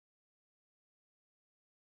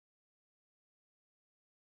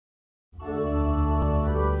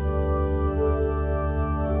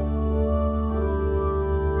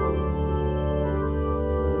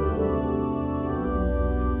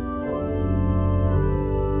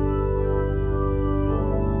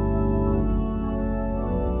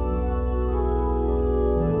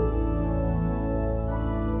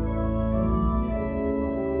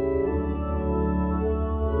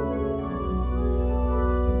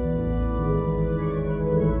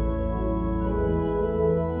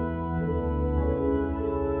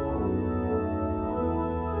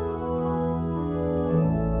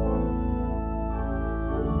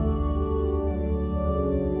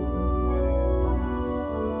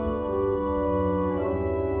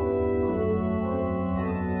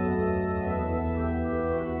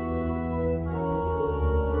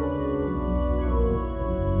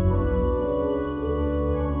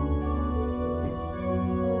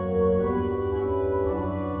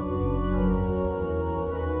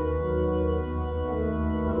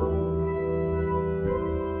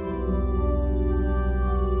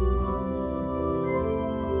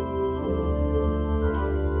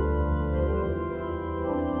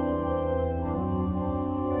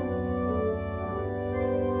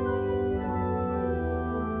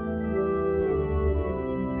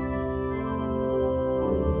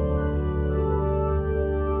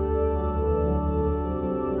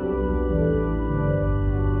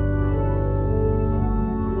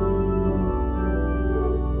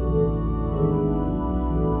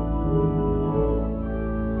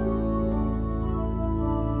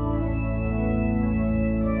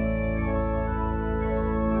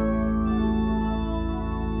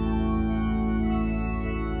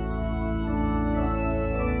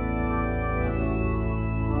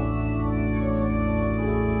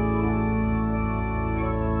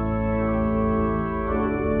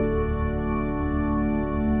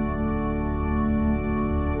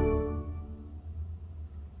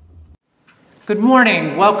Good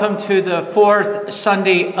morning. Welcome to the fourth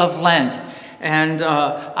Sunday of Lent. And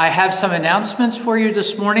I have some announcements for you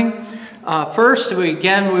this morning. First,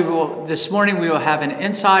 this morning we will have an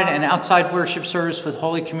inside and outside worship service with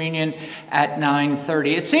Holy Communion at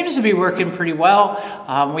 9:30. It seems to be working pretty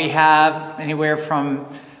well. We have anywhere from,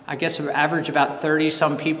 I guess, an average about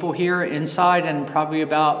 30-some people here inside and probably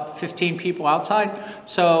about 15 people outside.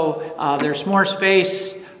 So there's more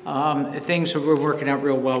space. Things we're working out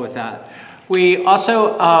real well with that. We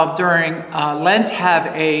also, during Lent, have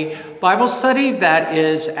a Bible study that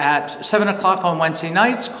is at 7 o'clock on Wednesday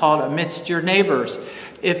nights called Amidst Your Neighbors.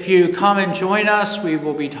 If you come and join us, we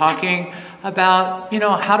will be talking about,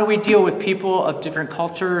 how do we deal with people of different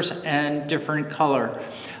cultures and different color.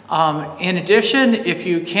 In addition, if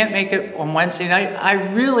you can't make it on Wednesday night, I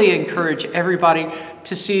really encourage everybody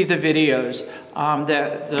to see the videos.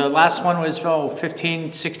 The last one was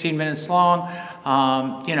 15, 16 minutes long.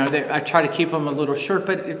 I try to keep them a little short,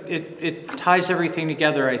 but it ties everything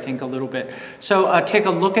together, I think, a little bit. So take a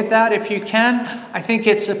look at that if you can. I think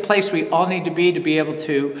it's a place we all need to be able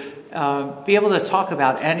to talk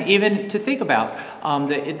about and even to think about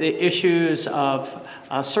the issues of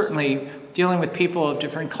certainly dealing with people of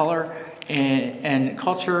different color and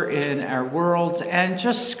culture in our world, and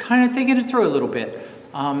just kind of thinking it through a little bit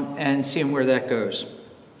and seeing where that goes.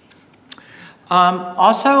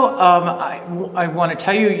 I want to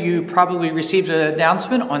tell you, you probably received an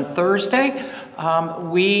announcement on Thursday.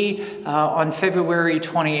 On February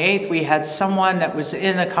 28th, we had someone that was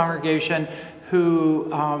in the congregation who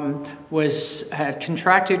had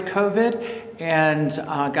contracted COVID and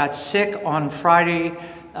got sick on Friday.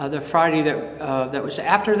 The Friday that was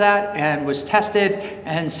after that, and was tested.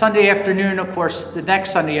 And Sunday afternoon, of course, the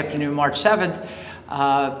next Sunday afternoon, March 7th,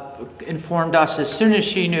 informed us as soon as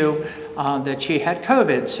she knew that she had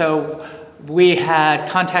COVID. So we had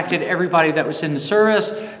contacted everybody that was in the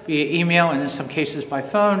service via email and in some cases by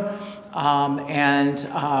phone, and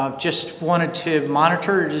just wanted to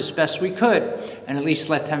monitor it as best we could and at least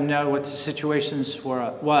let them know what the situation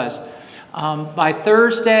was. By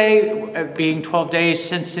Thursday, being 12 days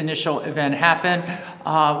since the initial event happened,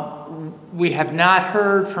 we have not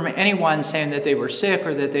heard from anyone saying that they were sick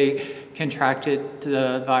or that they contracted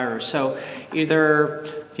the virus. So either,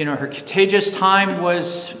 her contagious time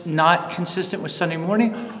was not consistent with Sunday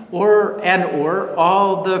morning, or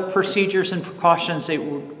all the procedures and precautions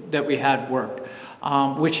that we had worked.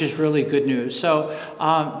 Which is really good news. So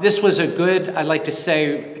this was a good, I'd like to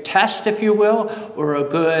say, test, if you will, or a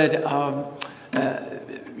good,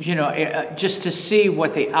 just to see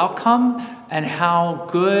what the outcome and how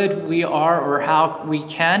good we are or how we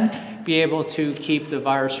can be able to keep the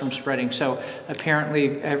virus from spreading. So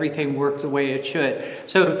apparently everything worked the way it should.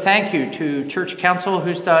 So thank you to Church Council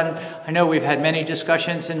who's done, I know we've had many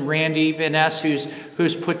discussions, and Randy Van Ness who's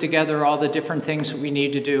put together all the different things that we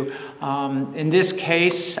need to do. In this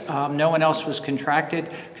case, no one else was contracted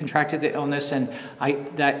the illness, and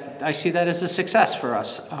I see that as a success for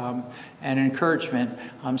us and encouragement,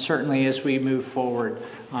 certainly as we move forward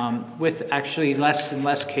with actually less and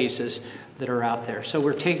less cases that are out there. So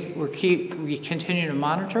we continue to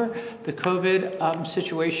monitor the COVID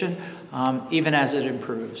situation even as it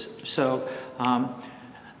improves. So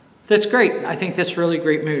that's great. I think that's really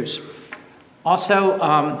great news. Also,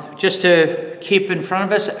 just to keep in front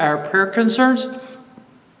of us our prayer concerns.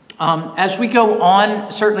 As we go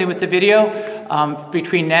on, certainly with the video,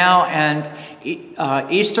 between now and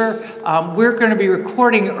Easter, we're going to be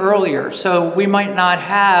recording earlier, so we might not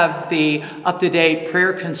have the up-to-date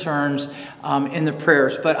prayer concerns in the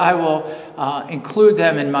prayers, but I will include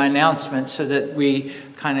them in my announcement so that we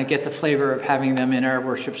kind of get the flavor of having them in our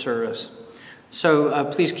worship service. So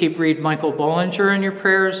please keep Reed Michael Bollinger in your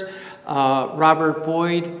prayers, Robert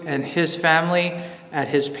Boyd and his family at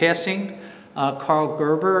his passing, Carl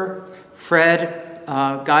Gerber, Fred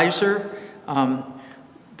Geiser,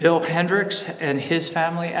 Bill Hendricks and his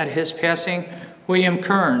family at his passing, William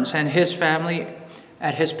Kearns and his family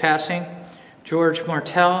at his passing, George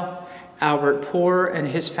Martell, Albert Poor and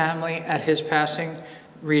his family at his passing,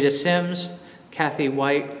 Rita Sims, Kathy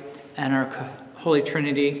White, and our Holy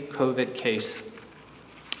Trinity COVID case.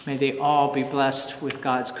 May they all be blessed with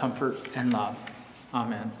God's comfort and love.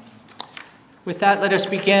 Amen. With that, let us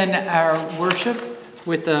begin our worship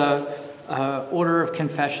with the order of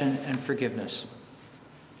confession and forgiveness.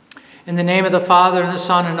 In the name of the Father, and the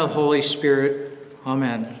Son, and of the Holy Spirit.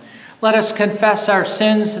 Amen. Let us confess our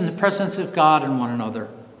sins in the presence of God and one another.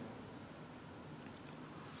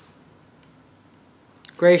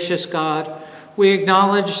 Gracious God, we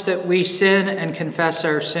acknowledge that we sin and confess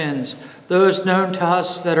our sins, those known to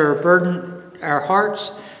us that are burden our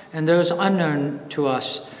hearts, and those unknown to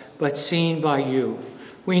us, but seen by you.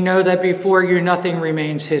 We know that before you nothing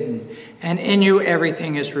remains hidden, and in you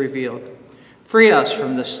everything is revealed. Free us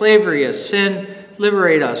from the slavery of sin,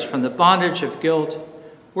 liberate us from the bondage of guilt.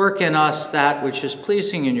 Work in us that which is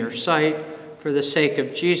pleasing in your sight, for the sake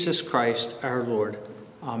of Jesus Christ our Lord.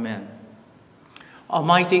 Amen.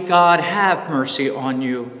 Almighty God, have mercy on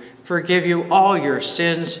you, forgive you all your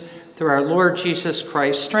sins, through our Lord Jesus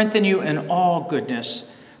Christ, strengthen you in all goodness,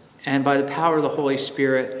 and by the power of the Holy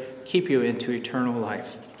Spirit, keep you into eternal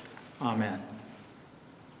life. Amen.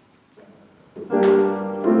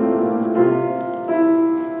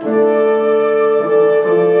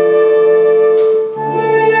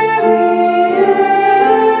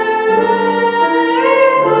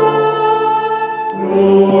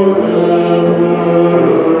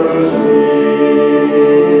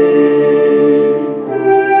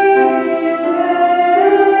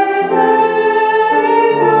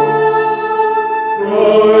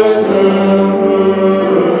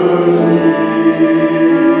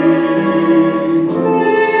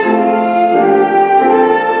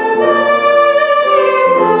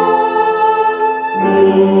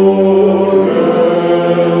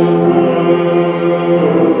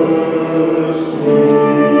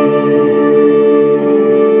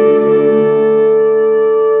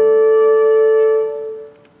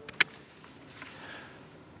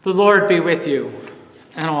 The Lord be with you,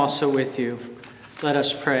 and also with you. Let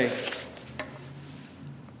us pray.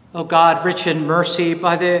 O God, rich in mercy,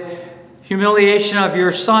 by the humiliation of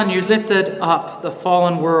your Son, you lifted up the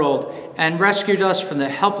fallen world and rescued us from the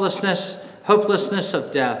hopelessness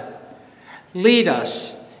of death. Lead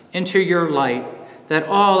us into your light, that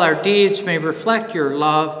all our deeds may reflect your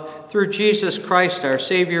love through Jesus Christ, our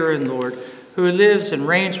Savior and Lord, who lives and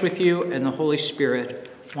reigns with you and the Holy Spirit,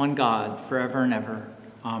 one God, forever and ever.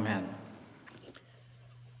 Amen.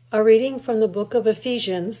 A reading from the book of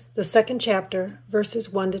Ephesians, the 2nd chapter,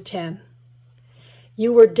 verses 1 to 10.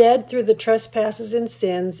 You were dead through the trespasses and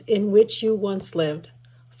sins in which you once lived,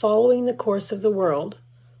 following the course of the world,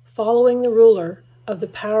 following the ruler of the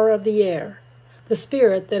power of the air, the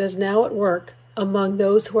spirit that is now at work among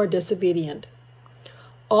those who are disobedient.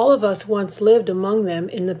 All of us once lived among them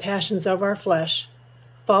in the passions of our flesh,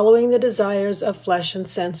 following the desires of flesh and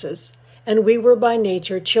senses, and we were by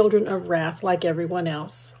nature children of wrath like everyone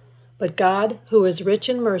else. But God, who is rich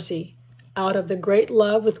in mercy, out of the great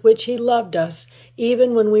love with which he loved us,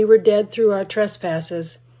 even when we were dead through our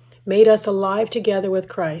trespasses, made us alive together with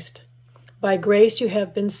Christ. By grace you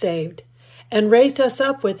have been saved, and raised us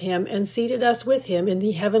up with him and seated us with him in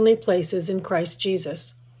the heavenly places in Christ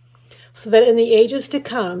Jesus, so that in the ages to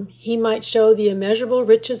come he might show the immeasurable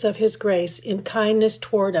riches of his grace in kindness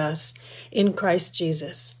toward us in Christ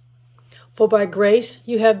Jesus. For by grace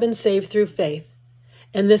you have been saved through faith,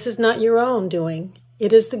 and this is not your own doing,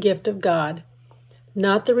 it is the gift of God,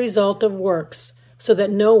 not the result of works, so that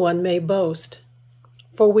no one may boast.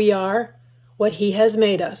 For we are what he has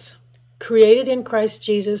made us, created in Christ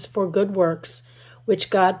Jesus for good works, which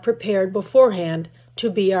God prepared beforehand to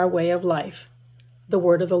be our way of life. The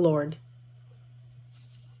word of the Lord.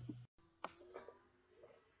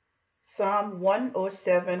 Psalm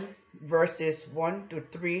 107, verses 1 to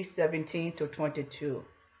 3, 17 to 22.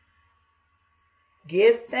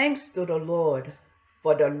 Give thanks to the Lord,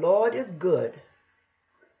 for the Lord is good,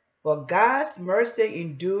 for God's mercy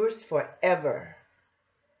endures forever.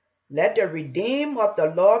 Let the redeemed of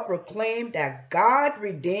the Lord proclaim that God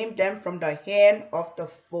redeemed them from the hand of the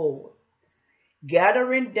foe,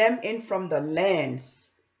 gathering them in from the lands,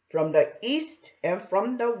 from the east and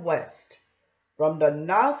from the west, from the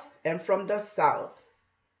north and from the south.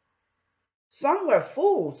 Some were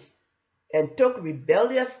fools and took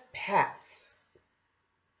rebellious paths.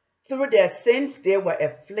 Through their sins they were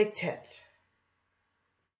afflicted.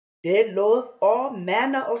 They loathed all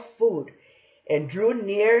manner of food and drew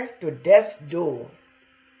near to death's door.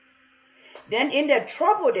 Then in their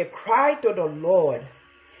trouble they cried to the Lord,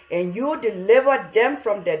 and you delivered them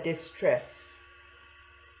from their distress.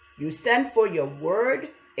 You sent for your word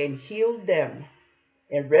and healed them,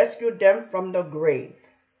 and rescued them from the grave.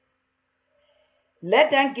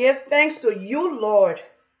 Let them give thanks to you, Lord,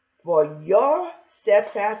 for your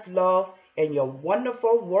steadfast love and your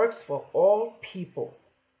wonderful works for all people.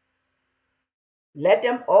 Let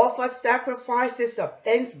them offer sacrifices of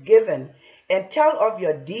thanksgiving and tell of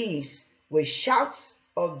your deeds with shouts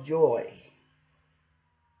of joy.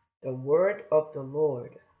 The word of the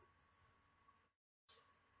Lord.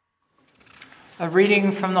 A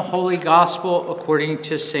reading from the Holy Gospel according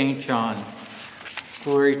to St. John.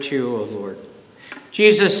 Glory to you, O Lord.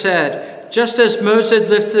 Jesus said, just as Moses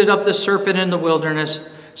lifted up the serpent in the wilderness,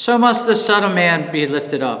 so must the Son of Man be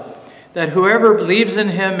lifted up, that whoever believes in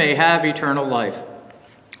him may have eternal life.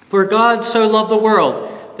 For God so loved the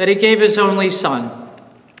world that he gave his only Son,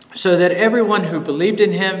 so that everyone who believed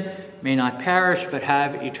in him may not perish but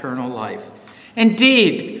have eternal life.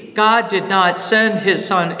 Indeed, God did not send his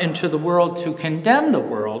Son into the world to condemn the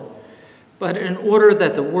world, but in order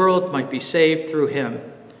that the world might be saved through him.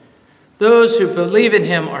 Those who believe in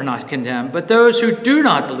him are not condemned, but those who do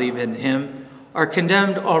not believe in him are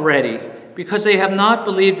condemned already, because they have not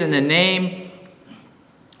believed in the name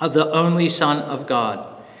of the only Son of God.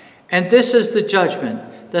 And this is the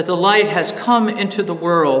judgment, that the light has come into the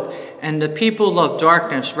world, and the people love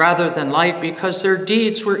darkness rather than light, because their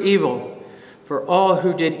deeds were evil. For all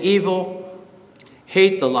who did evil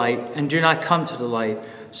hate the light and do not come to the light,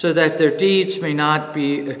 so that their deeds may not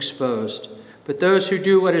be exposed. But those who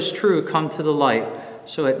do what is true come to the light,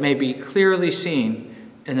 so it may be clearly seen,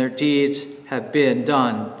 and their deeds have been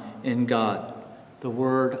done in God. The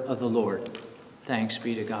word of the Lord. Thanks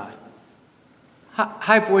be to God.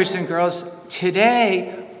 Hi, boys and girls.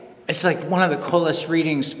 Today, it's like one of the coolest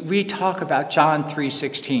readings. We talk about John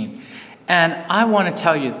 3:16. And I want to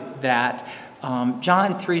tell you that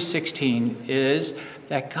John 3:16 is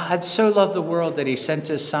that God so loved the world that he sent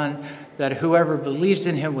his Son, that whoever believes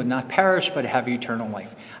in him would not perish but have eternal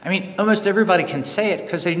life. I mean, almost everybody can say it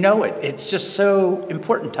because they know it. It's just so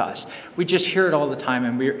important to us. We just hear it all the time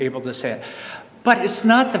and we're able to say it. But it's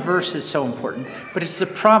not the verse that's so important, but it's the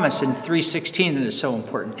promise in 3:16 that is so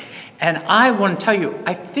important. And I want to tell you,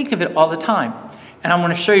 I think of it all the time. And I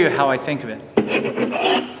want to show you how I think of it.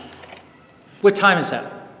 What time is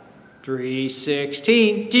that?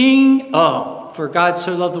 3:16, ding. Oh, for God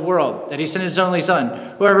so loved the world that he sent his only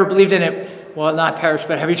Son. Whoever believed in it will not perish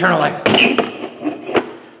but have eternal life.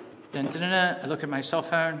 Dun, dun, dun, dun. I look at my cell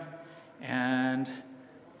phone and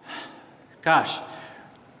gosh,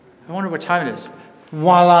 I wonder what time it is.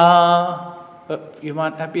 Voila. Oh, you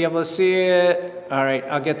might not be able to see it. All right,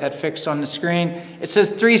 I'll get that fixed on the screen. It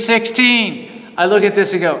says 3:16. I look at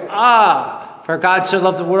this and go, for God so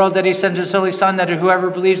loved the world that he sent his only Son, that whoever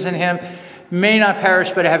believes in him may not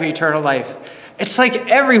perish but have eternal life. It's like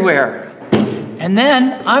everywhere. And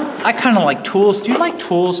then I kind of like tools. Do you like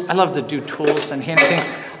tools? I love to do tools and hand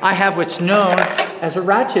things. I have what's known as a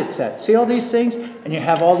ratchet set. See all these things? And you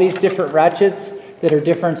have all these different ratchets that are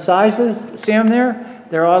different sizes. See them there?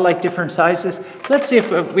 They're all like different sizes. Let's see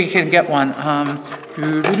if we can get one.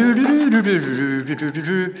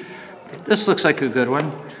 This looks like a good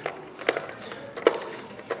one.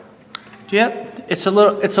 Yep, it's a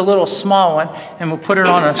little small one, and we'll put it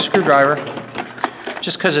on a screwdriver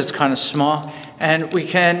just because it's kind of small. And we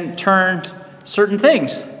can turn certain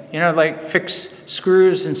things, like fix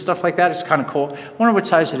screws and stuff like that. It's kind of cool. I wonder what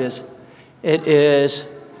size it is. It is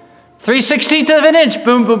 3/16 of an inch.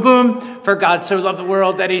 Boom, boom, boom. For God so loved the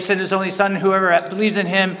world that he sent his only Son. Whoever believes in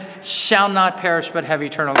him shall not perish but have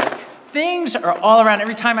eternal life. Things are all around.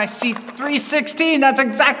 Every time I see 3:16, that's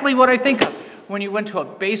exactly what I think of. When you went to a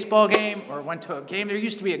baseball game or went to a game, there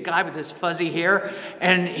used to be a guy with this fuzzy hair,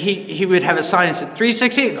 and he would have a sign that said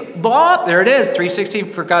 3:16. Blah, there it is, 3:16.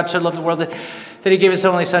 For God so loved the world that he gave his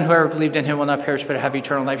only Son. Whoever believed in him will not perish but have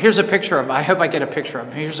eternal life. Here's a picture of him. I hope I get a picture of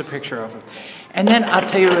him. Here's a picture of him. And then I'll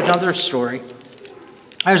tell you another story.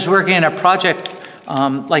 I was working in a project,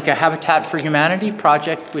 like a Habitat for Humanity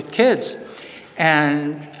project with kids.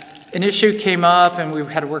 And an issue came up and we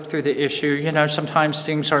had to work through the issue. Sometimes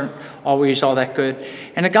things aren't always all that good.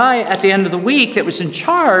 And a guy at the end of the week that was in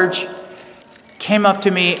charge came up to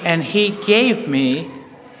me and he gave me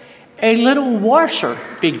a little washer.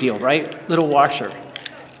 Big deal, right? Little washer.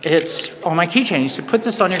 It's on my keychain. He said, put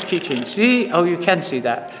this on your keychain. See? Oh, you can see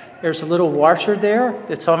that. There's a little washer there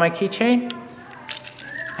that's on my keychain.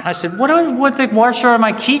 And I said, what do I want the washer on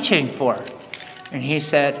my keychain for? And he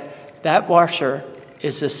said, that washer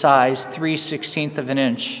is the size 3/16 of an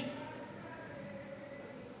inch.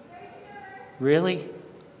 Really?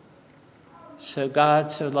 So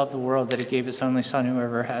God so loved the world that he gave his only Son.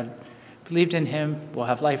 Whoever had believed in him will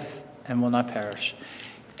have life and will not perish.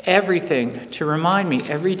 Everything to remind me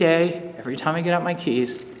every day, every time I get out my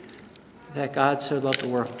keys, that God so loved the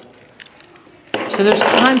world. So there's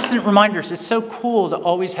constant reminders. It's so cool to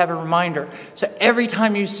always have a reminder. So every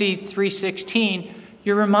time you see 3:16,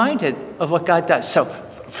 you're reminded of what God does. So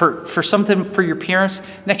for something for your parents,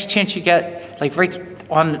 next chance you get, like right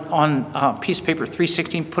on a piece of paper,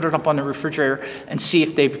 3:16, put it up on the refrigerator and see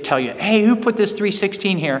if they tell you, hey, who put this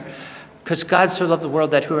 3:16 here? Because God so loved the world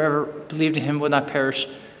that whoever believed in him would not perish,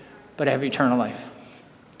 but have eternal life.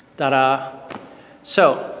 Ta-da.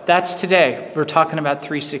 So that's today. We're talking about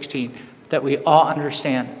 3:16, that we all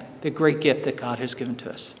understand the great gift that God has given to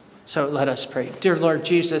us. So let us pray. Dear Lord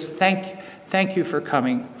Jesus, thank you for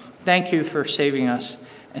coming. Thank you for saving us.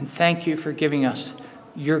 And thank you for giving us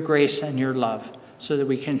your grace and your love so that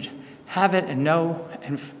we can have it and know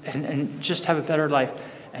and just have a better life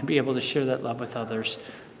and be able to share that love with others.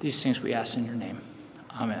 These things we ask in your name.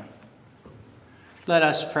 Amen. Let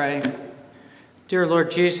us pray. Dear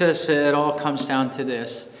Lord Jesus, it all comes down to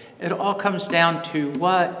this. It all comes down to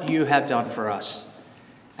what you have done for us.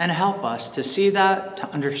 And help us to see that, to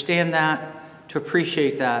understand that, to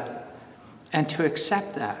appreciate that, and to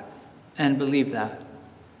accept that and believe that.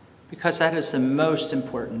 Because that is the most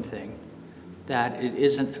important thing, that it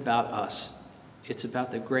isn't about us. It's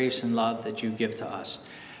about the grace and love that you give to us.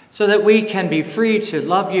 So that we can be free to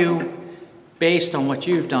love you based on what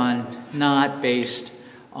you've done, not based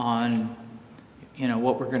on,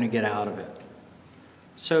 what we're going to get out of it.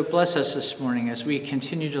 So bless us this morning as we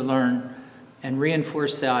continue to learn and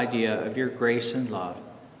reinforce the idea of your grace and love.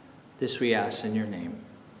 This we ask in your name.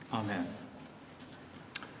 Amen.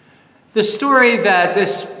 The story that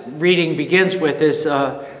this reading begins with is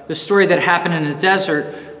the story that happened in the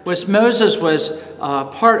desert. Moses was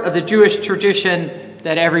part of the Jewish tradition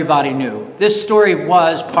that everybody knew. This story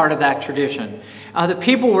was part of that tradition. The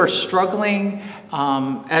people were struggling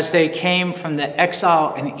as they came from the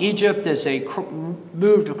exile in Egypt, as they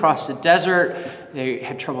moved across the desert. They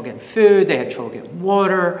had trouble getting food. They had trouble getting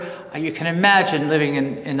water. You can imagine living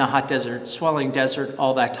in the hot desert, swelling desert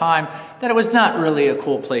all that time, that it was not really a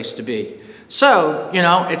cool place to be. So,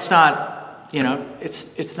 it's not,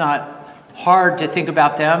 it's not hard to think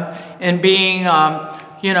about them and being,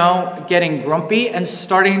 getting grumpy and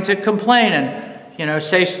starting to complain and,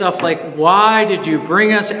 say stuff like, why did you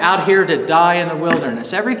bring us out here to die in the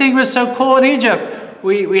wilderness? Everything was so cool in Egypt.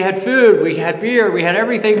 We had food, we had beer, we had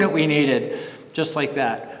everything that we needed, just like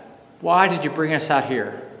that. Why did you bring us out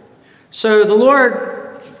here? So the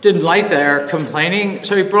Lord didn't like their complaining,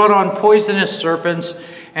 so he brought on poisonous serpents,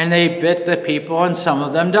 and they bit the people, and some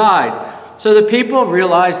of them died. So the people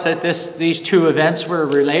realized that these two events were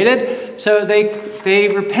related, so they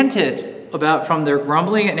repented from their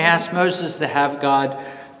grumbling and asked Moses to have God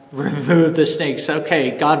remove the snakes.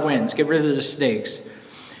 Okay, God wins. Get rid of the snakes.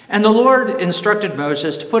 And the Lord instructed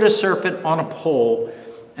Moses to put a serpent on a pole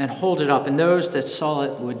and hold it up, and those that saw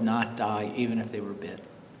it would not die, even if they were bit.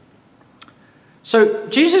 So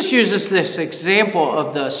Jesus uses this example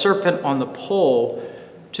of the serpent on the pole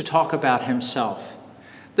to talk about himself.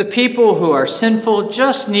 The people who are sinful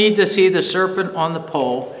just need to see the serpent on the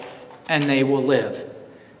pole, and they will live.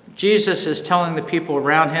 Jesus is telling the people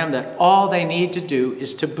around him that all they need to do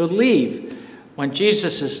is to believe when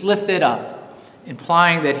Jesus is lifted up,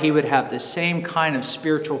 implying that he would have the same kind of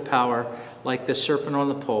spiritual power like the serpent on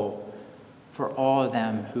the pole for all of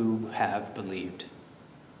them who have believed.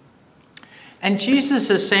 And Jesus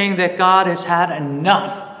is saying that God has had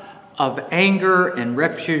enough of anger and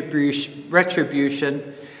retribution.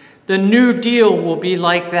 The new deal will be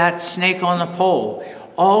like that snake on the pole.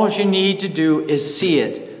 All you need to do is see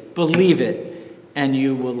it, believe it, and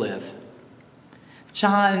you will live.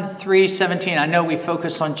 John 3:17. I know we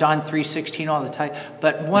focus on John 3:16 all the time,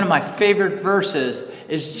 but one of my favorite verses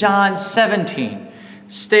is John 17.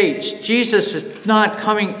 States, Jesus is not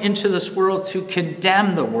coming into this world to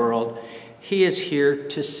condemn the world. He is here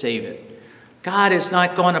to save it. God is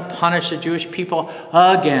not going to punish the Jewish people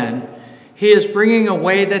again. He is bringing a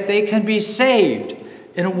way that they can be saved,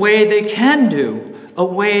 in a way they can do, a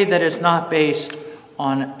way that is not based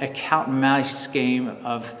on a cat and mouse game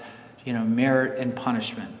of, merit and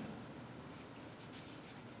punishment.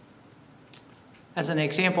 As an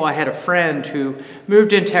example, I had a friend who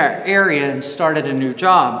moved into our area and started a new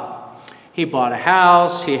job. He bought a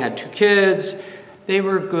house, he had 2 kids. They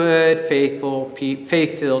were good,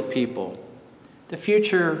 faith-filled people. The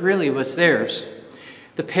future really was theirs.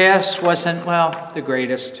 The past wasn't, the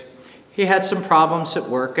greatest. He had some problems at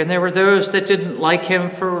work, and there were those that didn't like him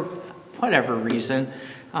for whatever reason,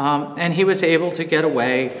 and he was able to get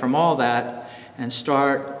away from all that and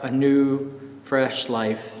start a new, fresh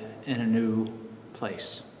life in a new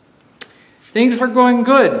place. Things were going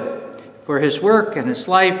good for his work and his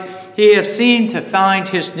life. He had seemed to find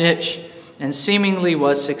his niche and seemingly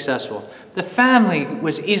was successful. The family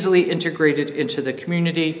was easily integrated into the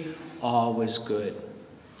community. All was good.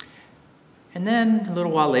 And then a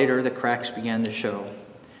little while later, the cracks began to show.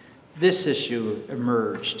 This issue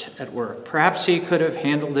emerged at work. Perhaps he could have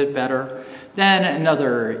handled it better. Then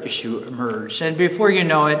another issue emerged. And before you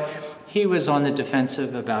know it, he was on the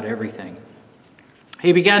defensive about everything.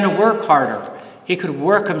 He began to work harder. He could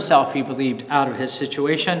work himself, he believed, out of his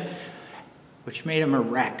situation, which made him a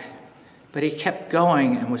wreck. but he kept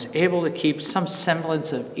going and was able to keep some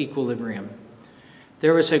semblance of equilibrium.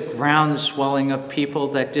 There was a groundswelling of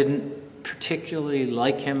people that didn't particularly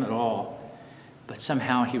like him at all, but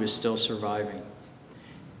somehow he was still surviving.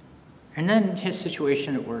 And then his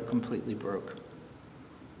situation at work completely broke.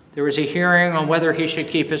 There was a hearing on whether he should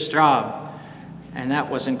keep his job, and that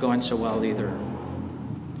wasn't going so well either.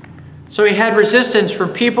 So he had resistance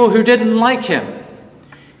from people who didn't like him.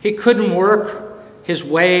 He couldn't work his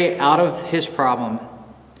way out of his problem,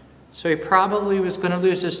 so he probably was going to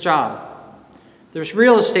lose his job. The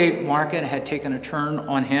real estate market had taken a turn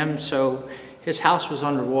on him, so his house was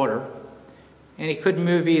underwater, and he couldn't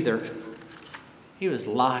move either. He was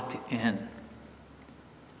locked in.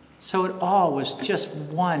 So it all was just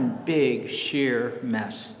one big, sheer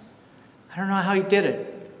mess. I don't know how he did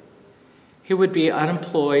it. He would be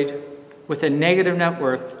unemployed with a negative net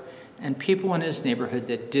worth and people in his neighborhood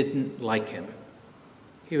that didn't like him.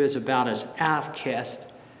 He was about as outcast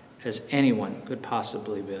as anyone could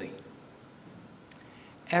possibly be.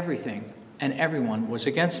 Everything and everyone was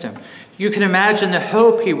against him. You can imagine the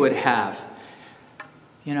hope he would have,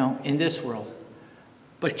 in this world.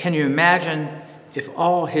 But can you imagine if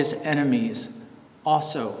all his enemies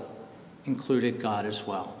also included God as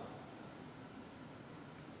well?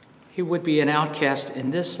 He would be an outcast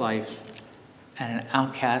in this life and an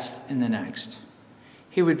outcast in the next.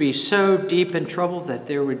 He would be so deep in trouble that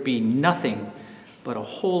there would be nothing but a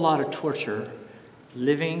whole lot of torture,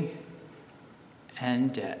 living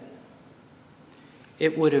and dead.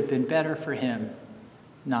 It would have been better for him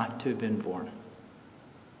not to have been born.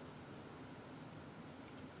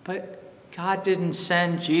 But God didn't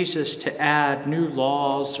send Jesus to add new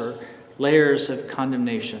laws or layers of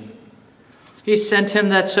condemnation. He sent him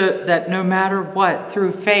that no matter what,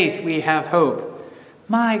 through faith we have hope.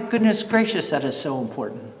 My goodness gracious, that is so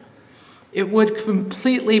important. It would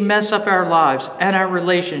completely mess up our lives and our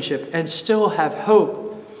relationship and still have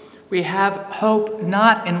hope. We have hope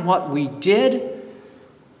not in what we did.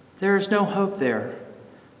 There is no hope there,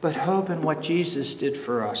 but hope in what Jesus did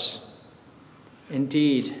for us.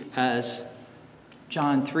 Indeed, as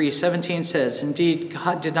John 3:17 says, indeed,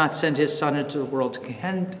 God did not send his Son into the world to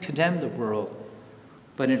condemn the world,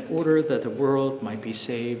 but in order that the world might be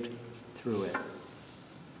saved through it.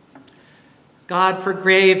 God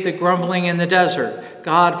forgave the grumbling in the desert.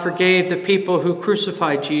 God forgave the people who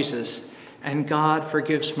crucified Jesus. And God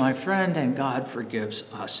forgives my friend, and God forgives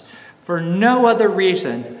us for no other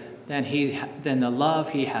reason than the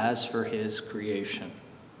love he has for his creation.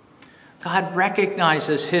 God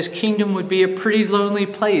recognizes his kingdom would be a pretty lonely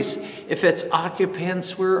place if its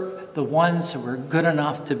occupants were the ones who were good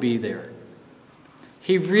enough to be there.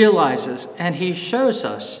 He realizes and he shows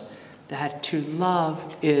us that to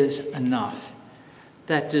love is enough.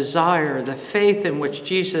 That desire, the faith in which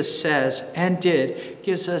Jesus says and did,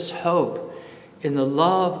 gives us hope in the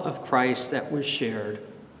love of Christ that was shared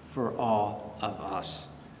for all of us.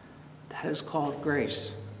 That is called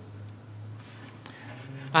grace.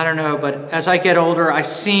 I don't know, but as I get older, I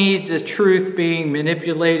see the truth being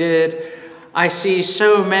manipulated. I see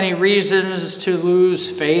so many reasons to lose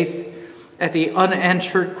faith at the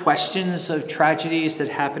unanswered questions of tragedies that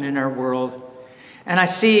happen in our world. And I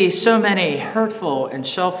see so many hurtful and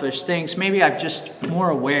selfish things. Maybe I'm just more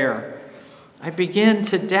aware. I begin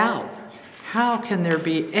to doubt. How can there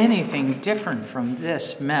be anything different from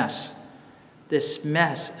this mess? This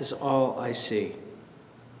mess is all I see.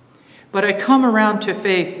 But I come around to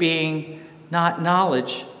faith being not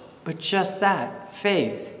knowledge, but just that,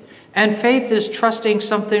 faith. And faith is trusting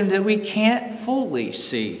something that we can't fully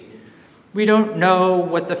see. We don't know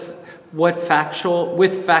with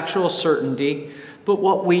factual certainty, but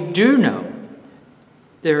what we do know,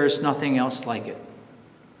 there is nothing else like it.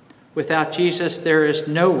 Without Jesus, there is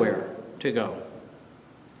nowhere to go.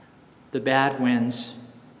 The bad wins,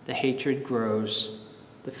 the hatred grows,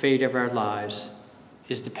 the fate of our lives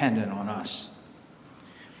is dependent on us.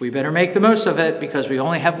 We better make the most of it because we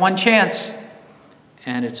only have one chance,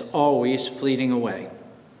 and it's always fleeting away.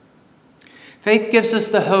 Faith gives us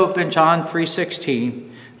the hope in John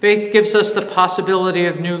 3:16. Faith gives us the possibility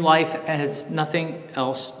of new life, and it's nothing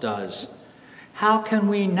else does. How can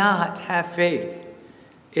we not have faith?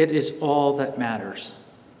 It is all that matters.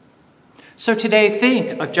 So today,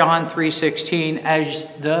 think of John 3:16 as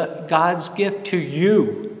God's gift to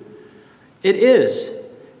you. It is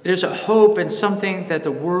a hope and something that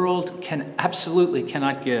the world absolutely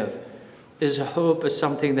cannot give. It is a hope of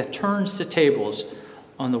something that turns the tables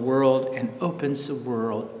on the world and opens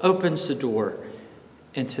the door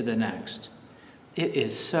into the next. It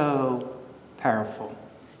is so powerful.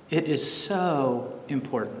 It is so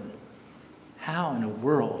important. How in the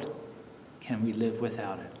world can we live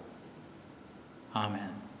without it? Amen.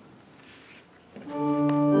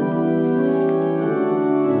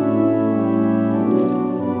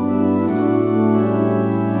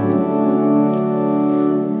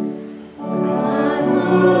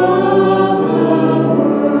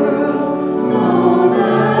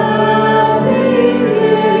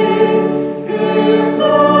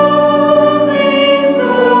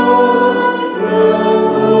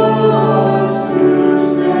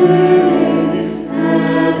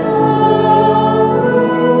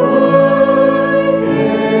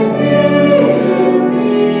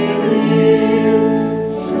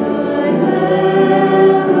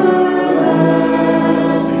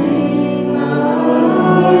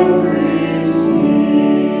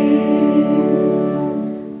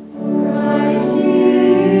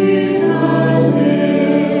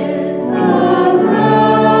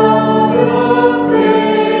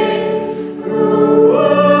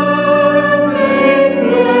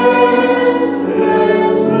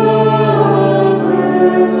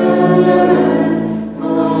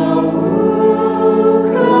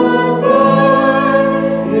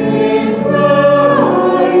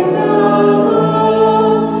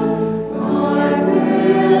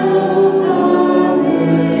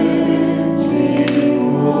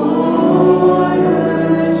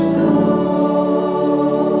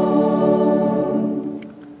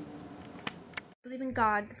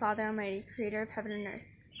 God, the Father Almighty, creator of heaven and earth.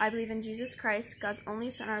 I believe in Jesus Christ, God's only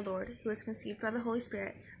Son, our Lord, who was conceived by the Holy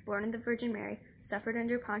Spirit, born of the Virgin Mary, suffered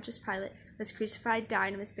under Pontius Pilate, was crucified,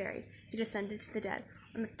 died, and was buried. He descended to the dead.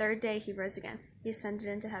 On the third day he rose again. He ascended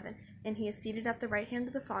into heaven, and he is seated at the right hand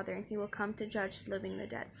of the Father, and he will come to judge the living and the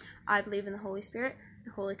dead. I believe in the Holy Spirit,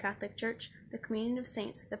 the Holy Catholic Church, the communion of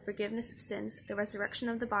saints, the forgiveness of sins, the resurrection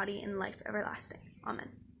of the body, and life everlasting. Amen.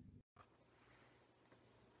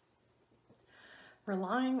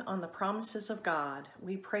 Relying on the promises of God,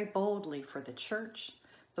 we pray boldly for the church,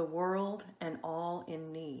 the world, and all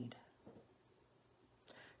in need.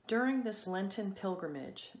 During this Lenten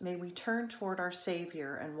pilgrimage, may we turn toward our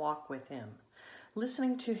Savior and walk with him,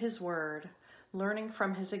 listening to his word, learning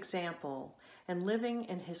from his example, and living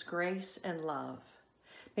in his grace and love.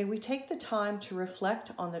 May we take the time to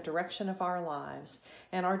reflect on the direction of our lives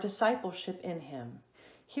and our discipleship in him.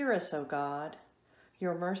 Hear us, O God.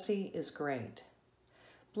 Your mercy is great.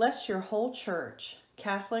 Bless your whole church,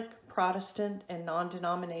 Catholic, Protestant, and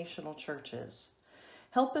non-denominational churches.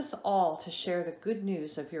 Help us all to share the good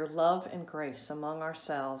news of your love and grace among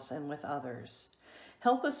ourselves and with others.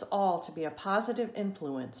 Help us all to be a positive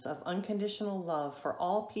influence of unconditional love for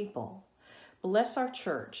all people. Bless our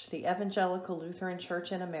church, the Evangelical Lutheran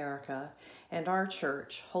Church in America, and our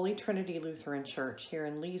church, Holy Trinity Lutheran Church here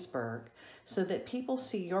in Leesburg, so that people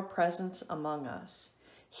see your presence among us.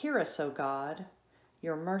 Hear us, O God.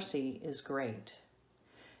 Your mercy is great.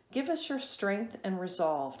 Give us your strength and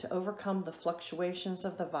resolve to overcome the fluctuations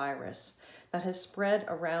of the virus that has spread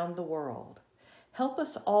around the world. Help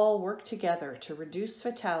us all work together to reduce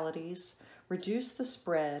fatalities, reduce the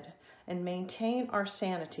spread, and maintain our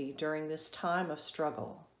sanity during this time of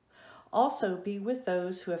struggle. Also, be with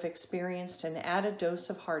those who have experienced an added dose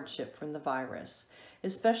of hardship from the virus,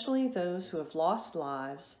 especially those who have lost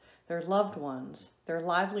lives, their loved ones, their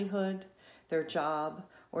livelihood, their job,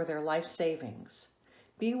 or their life savings.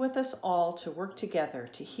 Be with us all to work together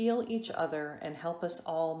to heal each other and help us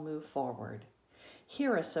all move forward.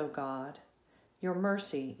 Hear us, O God. Your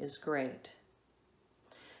mercy is great.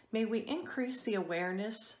 May we increase the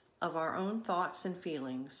awareness of our own thoughts and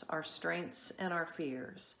feelings, our strengths and our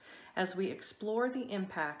fears, as we explore the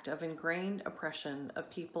impact of ingrained oppression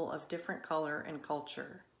of people of different color and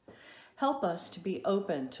culture. Help us to be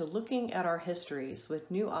open to looking at our histories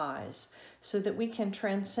with new eyes so that we can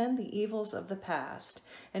transcend the evils of the past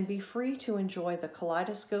and be free to enjoy the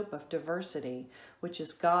kaleidoscope of diversity which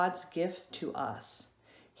is God's gift to us.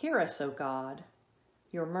 Hear us, O God.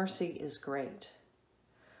 Your mercy is great.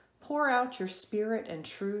 Pour out your spirit and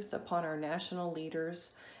truth upon our national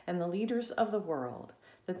leaders and the leaders of the world,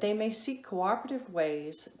 that they may seek cooperative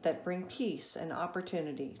ways that bring peace and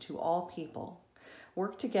opportunity to all people,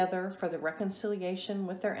 work together for the reconciliation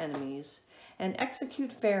with their enemies, and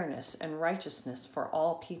execute fairness and righteousness for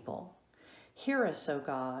all people. Hear us, O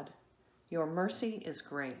God. Your mercy is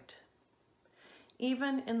great.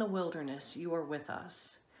 Even in the wilderness you are with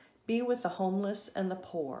us. Be with the homeless and the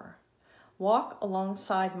poor. Walk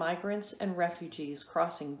alongside migrants and refugees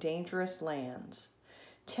crossing dangerous lands.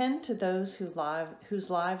 Tend to those whose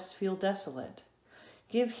lives feel desolate.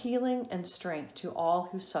 Give healing and strength to all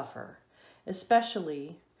who suffer,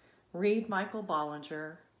 especially Reed Michael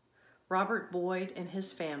Bollinger, Robert Boyd and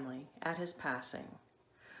his family at his passing.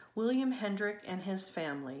 William Hendrick and his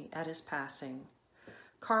family at his passing,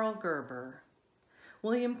 Carl Gerber,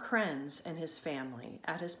 William Krenz and his family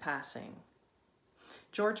at his passing,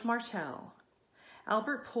 George Martell,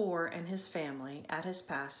 Albert Poor and his family at his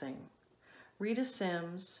passing, Rita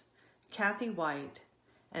Sims, Kathy White,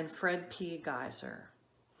 and Fred P. Geiser.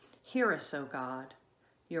 Hear us, O God,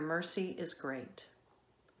 your mercy is great.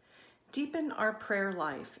 Deepen our prayer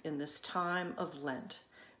life in this time of Lent,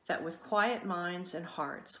 that with quiet minds and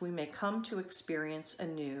hearts we may come to experience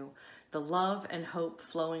anew the love and hope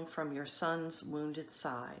flowing from your Son's wounded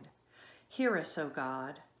side. Hear us, O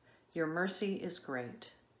God, your mercy is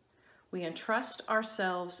great. We entrust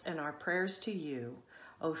ourselves and our prayers to you,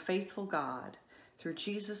 O faithful God, through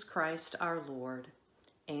Jesus Christ our Lord.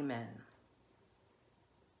 Amen.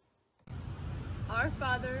 Our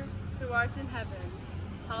Father, who art in heaven,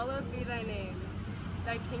 hallowed be thy name.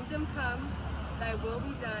 Thy kingdom come, thy will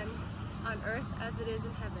be done, on earth as it is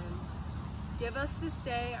in heaven. Give us this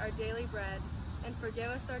day our daily bread, and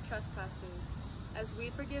forgive us our trespasses, as we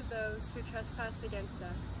forgive those who trespass against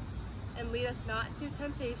us. And lead us not into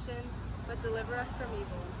temptation, but deliver us from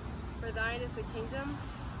evil. For thine is the kingdom,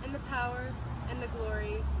 and the power, and the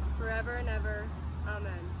glory, forever and ever.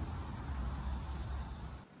 Amen.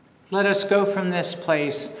 Let us go from this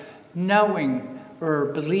place knowing or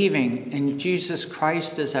believing in Jesus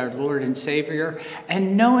Christ as our Lord and Savior,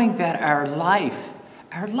 and knowing that our life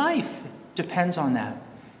depends on that,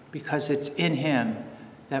 because it's in him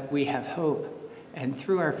that we have hope, and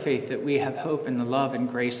through our faith that we have hope in the love and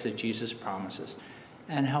grace that Jesus promises.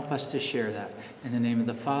 And help us to share that. In the name of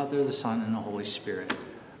the Father, the Son, and the Holy Spirit.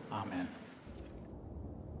 Amen.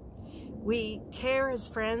 We care as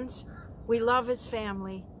friends, we love as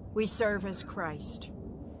family, we serve as Christ.